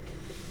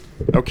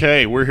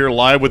Okay, we're here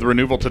live with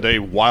Renewal today.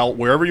 While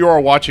wherever you are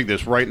watching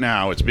this right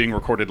now, it's being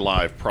recorded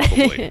live,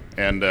 probably,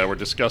 and we're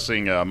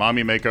discussing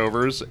mommy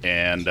makeovers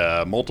and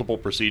multiple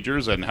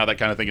procedures and how that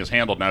kind of thing is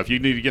handled. Now, if you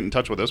need to get in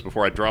touch with us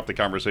before I drop the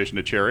conversation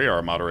to Cherry,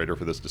 our moderator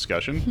for this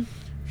discussion,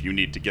 if you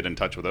need to get in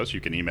touch with us, you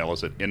can email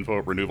us at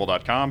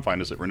info@renewal.com,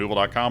 find us at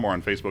renewal.com, or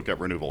on Facebook at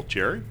Renewal.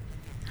 Cherry.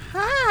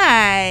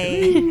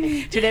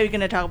 Hi! Today we're going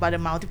to talk about the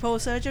multiple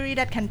surgery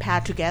that can pair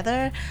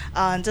together,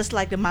 just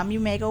like the mommy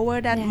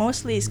makeover that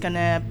mostly is going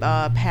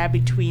to pair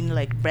between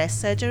like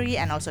breast surgery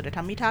and also the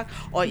tummy tuck,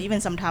 or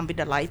even sometime with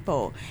the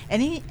lipo.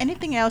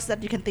 Anything else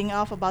that you can think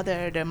of about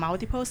the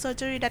multiple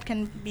surgery that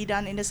can be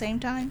done in the same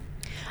time?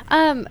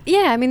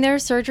 Yeah, I mean, there are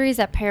surgeries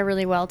that pair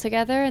really well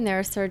together, and there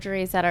are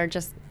surgeries that are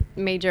just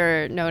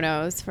major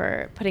no-nos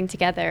for putting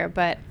together.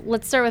 But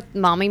let's start with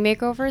mommy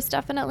makeovers,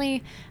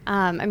 definitely.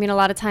 I mean, a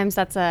lot of times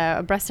that's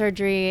a breast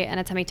surgery and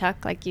a tummy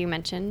tuck, like you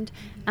mentioned.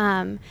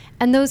 And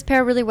those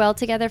pair really well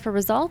together for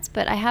results.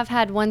 But I have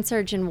had one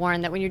surgeon warn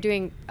that when you're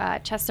doing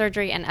chest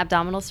surgery and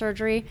abdominal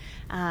surgery,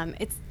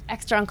 it's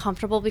extra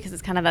uncomfortable because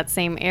it's kind of that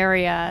same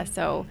area.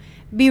 So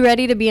be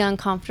ready to be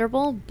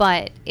uncomfortable,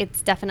 but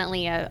it's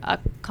definitely a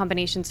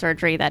combination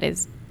surgery that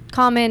is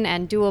common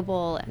and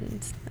doable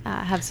and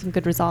have some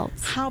good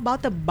results. How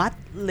about the butt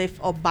lift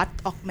or butt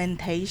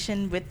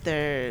augmentation with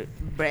the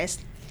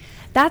breast?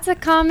 That's a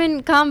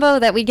common combo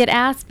that we get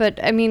asked, but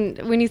I mean,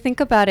 when you think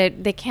about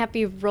it, they can't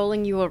be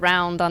rolling you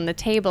around on the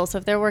table. So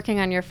if they're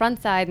working on your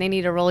front side and they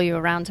need to roll you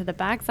around to the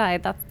back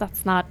side,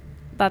 that's not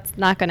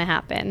going to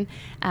happen.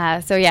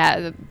 So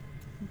yeah,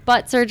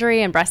 butt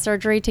surgery and breast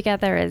surgery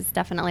together is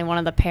definitely one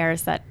of the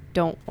pairs that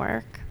don't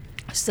work.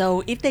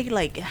 So if they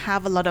like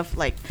have a lot of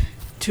like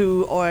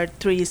 2 or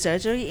 3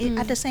 surgery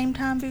at the same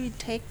time, will it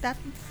take that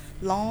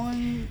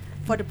long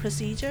for the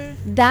procedure?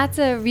 That's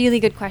a really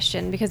good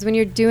question, because when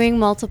you're doing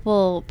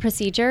multiple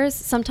procedures,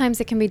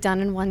 sometimes it can be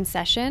done in one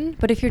session.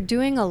 But if you're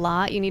doing a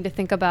lot, you need to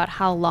think about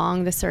how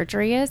long the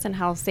surgery is and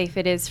how safe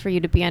it is for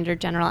you to be under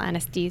general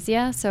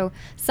anesthesia. So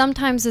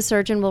sometimes the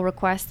surgeon will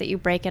request that you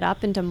break it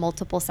up into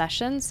multiple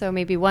sessions. So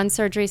maybe one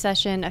surgery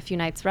session, a few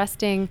nights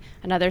resting,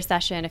 another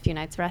session, a few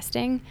nights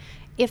resting.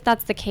 If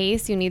that's the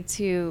case, you need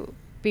to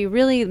be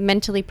really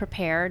mentally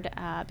prepared,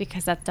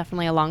 because that's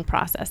definitely a long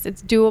process.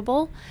 It's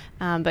doable,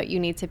 but you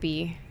need to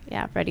be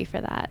ready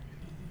for that.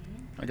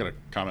 I got a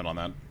comment on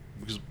that,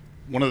 because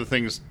one of the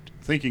things,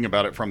 thinking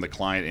about it from the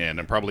client end,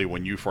 and probably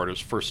when you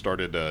first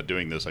started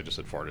doing this, I just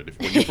said farted.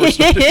 When you first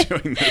started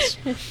doing this,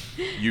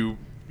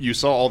 you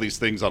saw all these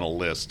things on a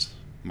list: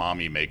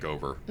 mommy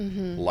makeover,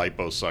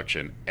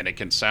 liposuction, and it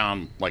can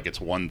sound like it's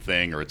one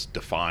thing or it's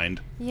defined.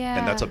 Yeah.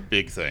 And that's a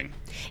big thing.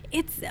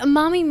 It's a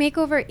mommy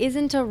makeover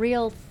isn't a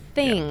real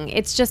thing. Yeah.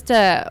 It's just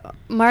a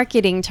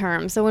marketing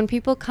term. So when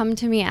people come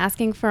to me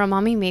asking for a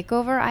mommy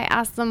makeover, I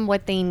ask them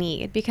what they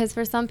need, because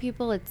for some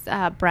people it's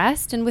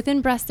breast, and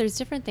within breast there's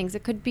different things.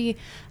 It could be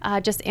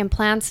just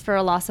implants for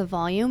a loss of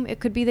volume.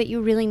 It could be that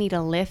you really need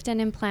a lift and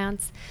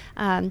implants.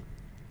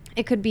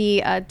 It could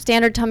be a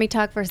standard tummy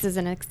tuck versus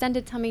an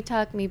extended tummy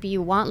tuck. Maybe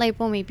you want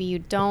lipo, maybe you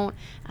don't.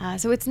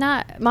 So it's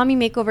not, mommy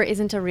makeover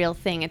isn't a real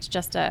thing. It's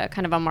just a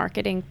kind of a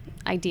marketing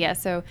idea.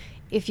 So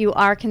if you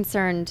are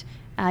concerned,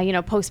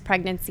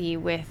 post-pregnancy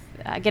with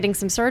getting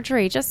some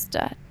surgery, just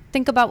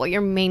think about what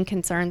your main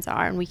concerns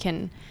are, and we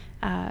can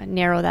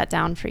narrow that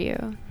down for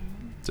you.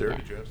 Sarah,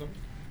 did you have something?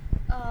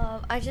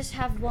 I just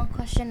have one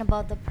question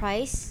about the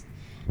price.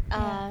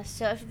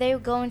 So if they're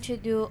going to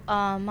do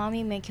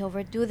mommy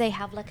makeover, do they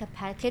have like a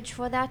package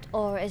for that,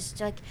 or is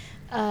it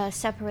like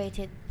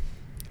separated?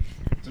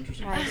 It's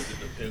interesting because it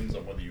depends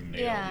on whether you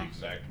nail the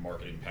exact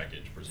marketing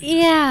package procedure.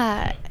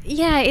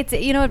 Yeah, it's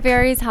it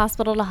varies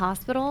hospital to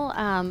hospital.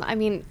 I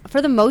mean,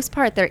 for the most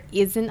part, there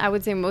isn't. I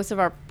would say most of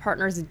our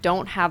partners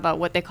don't have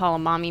what they call a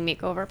mommy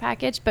makeover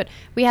package, but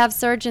we have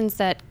surgeons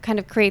that kind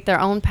of create their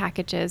own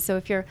packages. So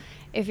if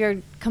you're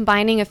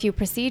combining a few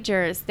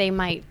procedures, they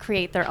might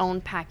create their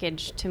own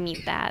package to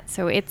meet that.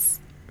 So it's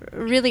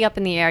really up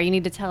in the air. You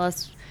need to tell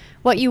us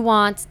what you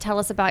want, tell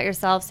us about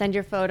yourself, send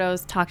your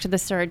photos, talk to the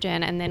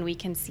surgeon, and then we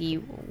can see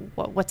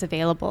what's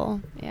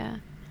available. Yeah.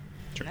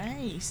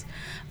 Nice.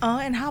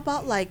 And how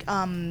about like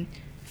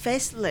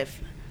facelift?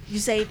 You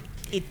say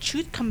it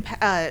should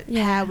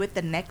pair with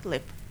the neck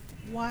lift.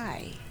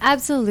 Why?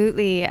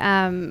 Absolutely.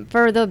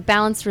 For the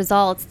balanced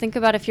results, think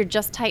about if you're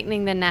just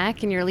tightening the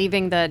neck and you're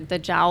leaving the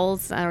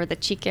jowls or the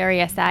cheek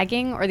area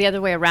sagging, or the other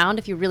way around,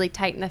 if you really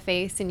tighten the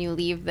face and you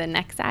leave the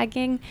neck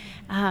sagging,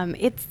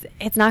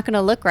 it's not going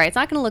to look right. It's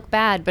not going to look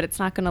bad, but it's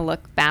not going to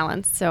look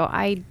balanced. So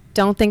I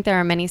don't think there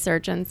are many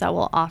surgeons that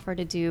will offer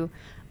to do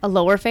a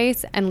lower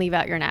face and leave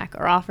out your neck,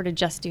 or offer to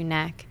just do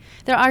neck.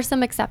 There are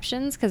some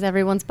exceptions because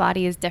everyone's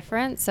body is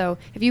different. So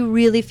if you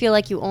really feel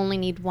like you only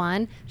need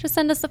one, just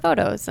send us the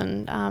photos,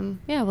 and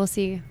we'll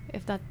see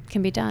if that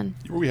can be done.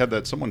 We had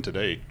that someone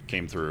today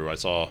came through, I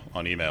saw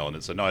on email, and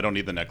it said, no, I don't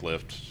need the neck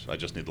lift, I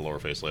just need the lower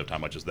facelift. How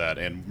much is that?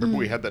 And remember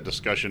we had that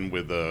discussion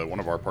with one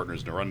of our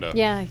partners, Narunda,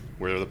 Yeah.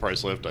 where the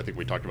price lift, I think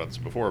we talked about this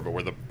before, but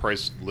where the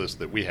price list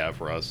that we have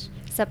for us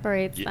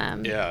Separates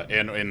them. Yeah,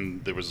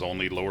 and there was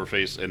only lower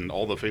face, and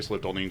all the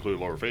facelift only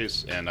included lower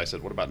face. And I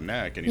said, what about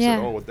neck? And he said,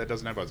 oh, that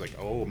doesn't have. I was like,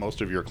 oh,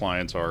 most of your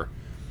clients are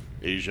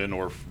Asian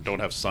or don't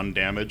have sun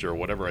damage or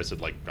whatever. I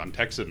said, like, on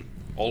Texan,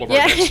 all of our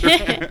necks are.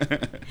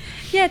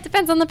 Yeah, it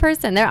depends on the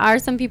person. There are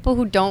some people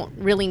who don't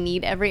really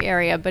need every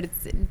area, but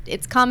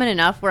it's common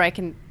enough where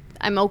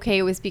I'm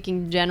okay with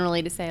speaking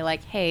generally to say,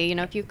 like, hey, you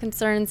know, if you have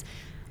concerns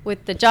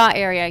with the jaw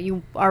area,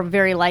 you are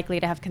very likely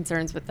to have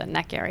concerns with the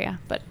neck area,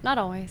 but not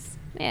always.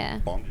 Yeah.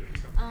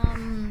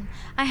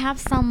 I have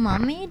some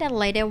mommy that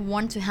like they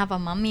want to have a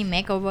mommy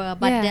makeover,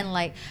 but then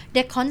like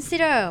they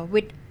consider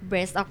with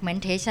breast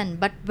augmentation.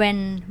 But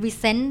when we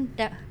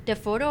send the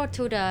photo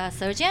to the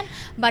surgeon,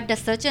 but the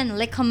surgeon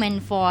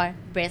recommend for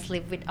breast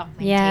lift with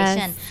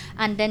augmentation,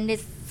 and then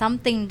it's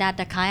something that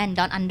the client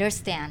don't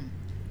understand.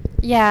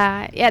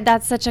 Yeah,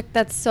 that's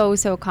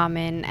so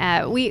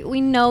common.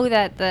 We know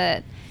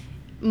that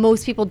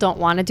most people don't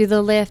want to do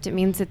the lift. It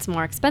means it's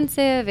more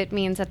expensive. It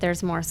means that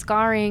there's more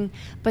scarring.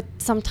 But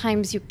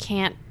sometimes you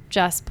can't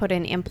just put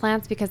in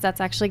implants because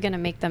that's actually going to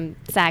make them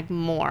sag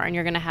more, and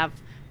you're going to have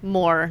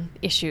more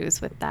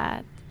issues with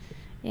that.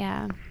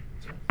 Yeah.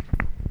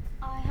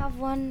 I have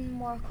one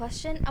more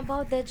question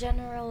about the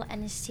general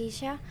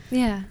anesthesia.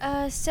 Yeah.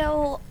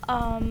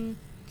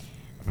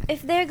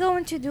 If they're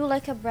going to do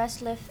like a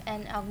breast lift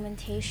and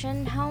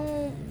augmentation,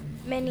 how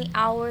many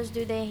hours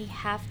do they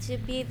have to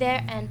be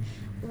there, and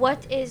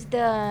what is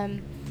the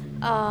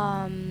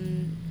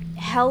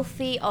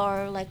healthy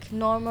or like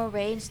normal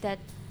range that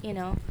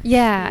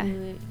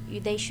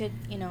they should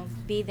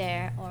be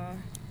there? Or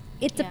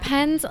it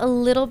depends a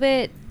little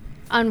bit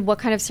on what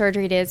kind of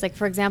surgery it is. Like,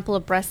 for example,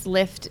 a breast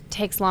lift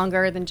takes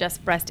longer than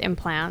just breast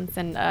implants,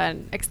 and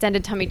an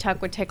extended tummy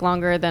tuck would take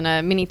longer than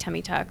a mini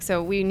tummy tuck.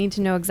 So we need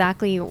to know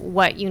exactly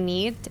what you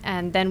need,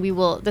 and then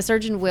the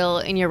surgeon will,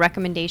 in your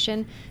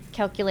recommendation,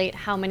 calculate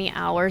how many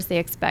hours they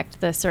expect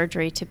the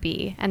surgery to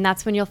be. And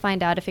that's when you'll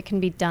find out if it can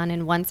be done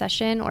in one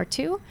session or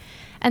two.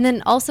 And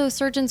then also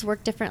surgeons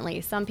work differently.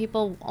 Some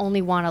people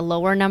only want a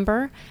lower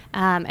number,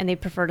 and they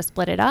prefer to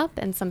split it up.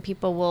 And some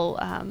people will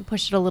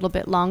push it a little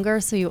bit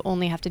longer, so you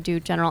only have to do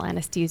general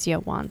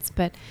anesthesia once.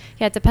 But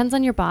yeah, it depends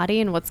on your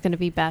body and what's going to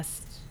be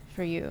best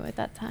for you at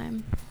that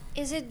time.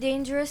 Is it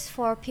dangerous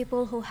for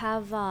people who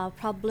have a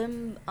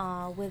problem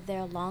with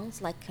their lungs,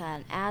 like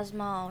an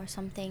asthma or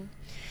something?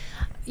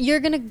 You're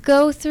going to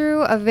go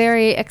through a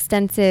very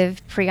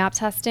extensive pre-op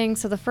testing.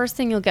 So the first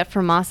thing you'll get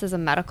from us is a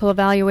medical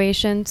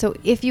evaluation. So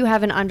if you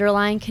have an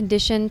underlying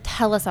condition,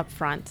 tell us up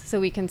front so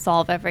we can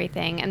solve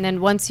everything. And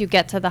then once you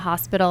get to the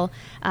hospital,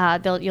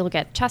 you'll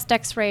get chest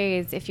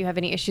x-rays. If you have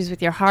any issues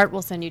with your heart,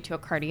 we'll send you to a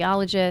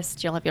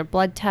cardiologist. You'll have your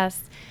blood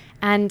tests.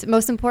 And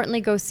most importantly,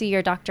 go see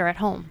your doctor at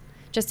home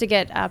just to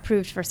get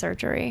approved for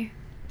surgery.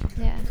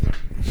 Yeah.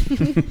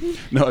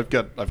 No,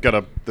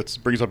 that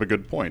brings up a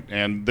good point.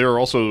 And there are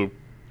also,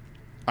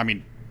 I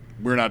mean,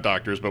 we're not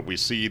doctors, but we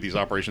see these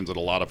operations at a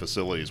lot of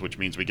facilities, which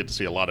means we get to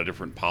see a lot of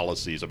different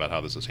policies about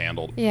how this is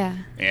handled. Yeah.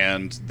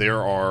 And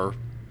there are,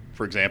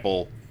 for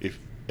example, if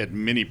at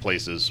many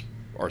places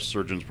our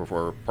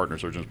partner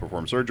surgeons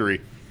perform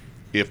surgery,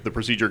 if the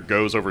procedure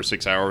goes over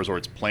 6 hours or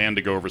it's planned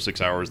to go over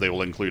 6 hours, they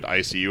will include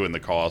ICU in the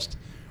cost,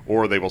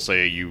 or they will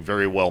say you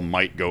very well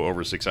might go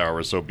over 6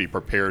 hours, so be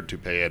prepared to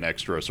pay an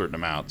extra a certain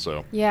amount.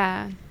 So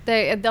yeah,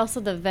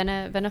 also the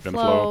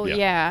venaflow.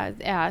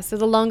 Yeah. So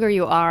the longer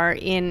you are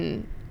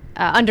in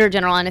under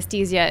general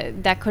anesthesia,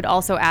 that could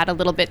also add a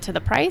little bit to the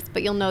price,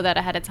 but you'll know that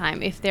ahead of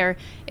time. If there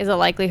is a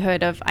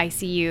likelihood of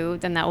ICU,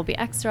 then that will be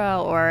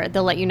extra, or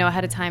they'll let you know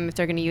ahead of time if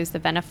they're going to use the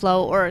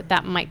venaflow, or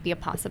that might be a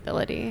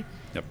possibility.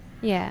 Yep.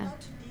 Yeah. How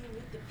to deal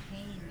with the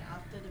pain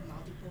after the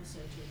multiple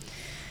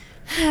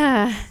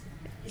surgery?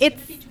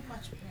 It's Too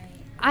much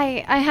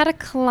pain. I had a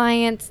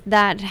client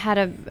that had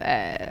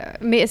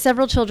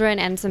several children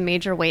and some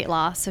major weight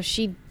loss. So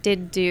she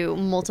did do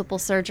multiple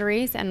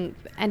surgeries and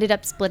ended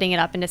up splitting it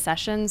up into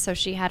sessions. So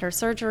she had her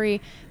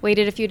surgery,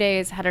 waited a few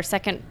days, had her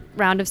second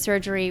round of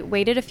surgery,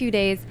 waited a few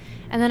days,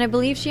 and then I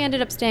believe she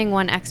ended up staying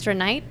one extra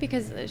night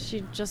because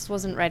she just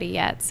wasn't ready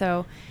yet.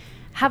 So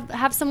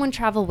have someone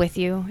travel with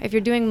you. If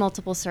you're doing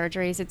multiple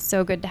surgeries, it's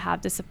so good to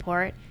have the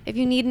support. If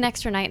you need an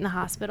extra night in the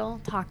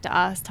hospital, talk to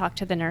us, talk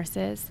to the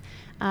nurses.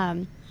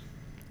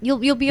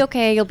 You'll be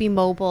okay, you'll be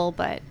mobile,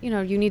 but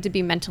you need to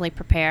be mentally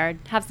prepared.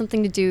 Have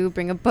something to do,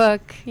 bring a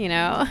book,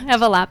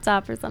 have a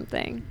laptop or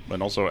something.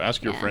 And also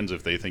ask your friends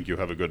if they think you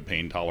have a good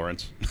pain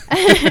tolerance.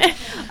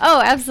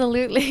 Oh,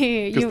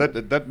 absolutely. Because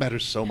that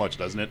matters so much,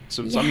 doesn't it?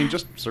 So I mean,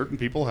 just certain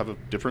people have a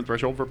different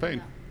threshold for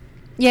pain.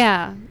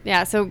 Yeah.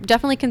 So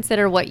definitely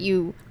consider what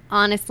you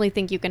honestly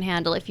think you can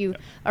handle. If you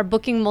are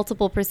booking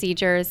multiple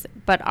procedures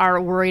but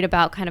are worried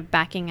about kind of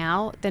backing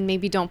out, then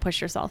maybe don't push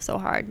yourself so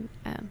hard.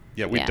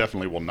 We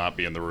definitely will not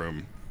be in the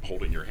room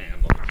holding your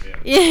hand on the pin.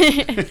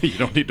 Yeah. You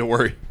don't need to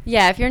worry.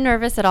 Yeah, if you're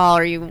nervous at all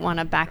or you want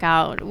to back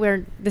out,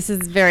 this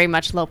is very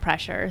much low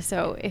pressure.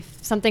 So if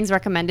something's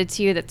recommended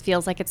to you that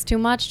feels like it's too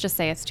much, just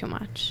say it's too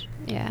much.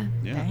 Yeah.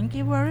 Yeah. Thank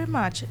you very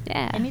much.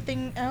 Yeah.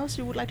 Anything else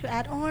you would like to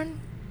add on?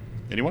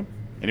 Anyone?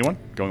 Anyone?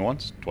 Going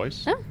once?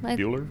 Twice? No,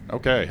 Bueller?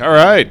 Okay. All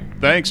right.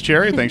 Thanks,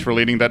 Cherry. Thanks for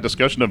leading that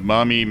discussion of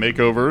mommy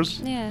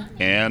makeovers Yeah.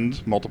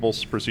 and multiple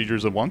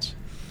procedures at once.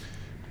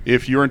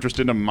 If you're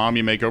interested in a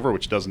mommy makeover,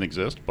 which doesn't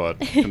exist, but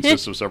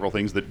consists of several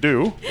things that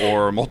do,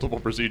 or multiple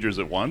procedures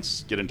at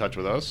once, get in touch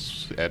with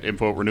us at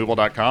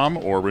info@renewal.com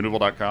or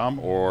renewal.com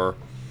or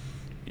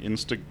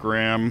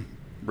Instagram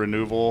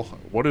renewal.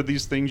 What are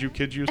these things you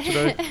kids use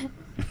today?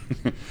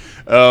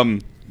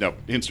 No,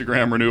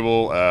 Instagram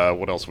renewal.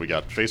 What else we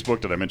got? Facebook.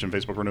 Did I mention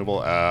Facebook renewal?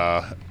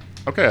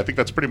 Okay, I think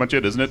that's pretty much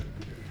it, isn't it?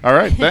 All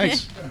right,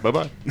 thanks.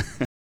 Bye-bye.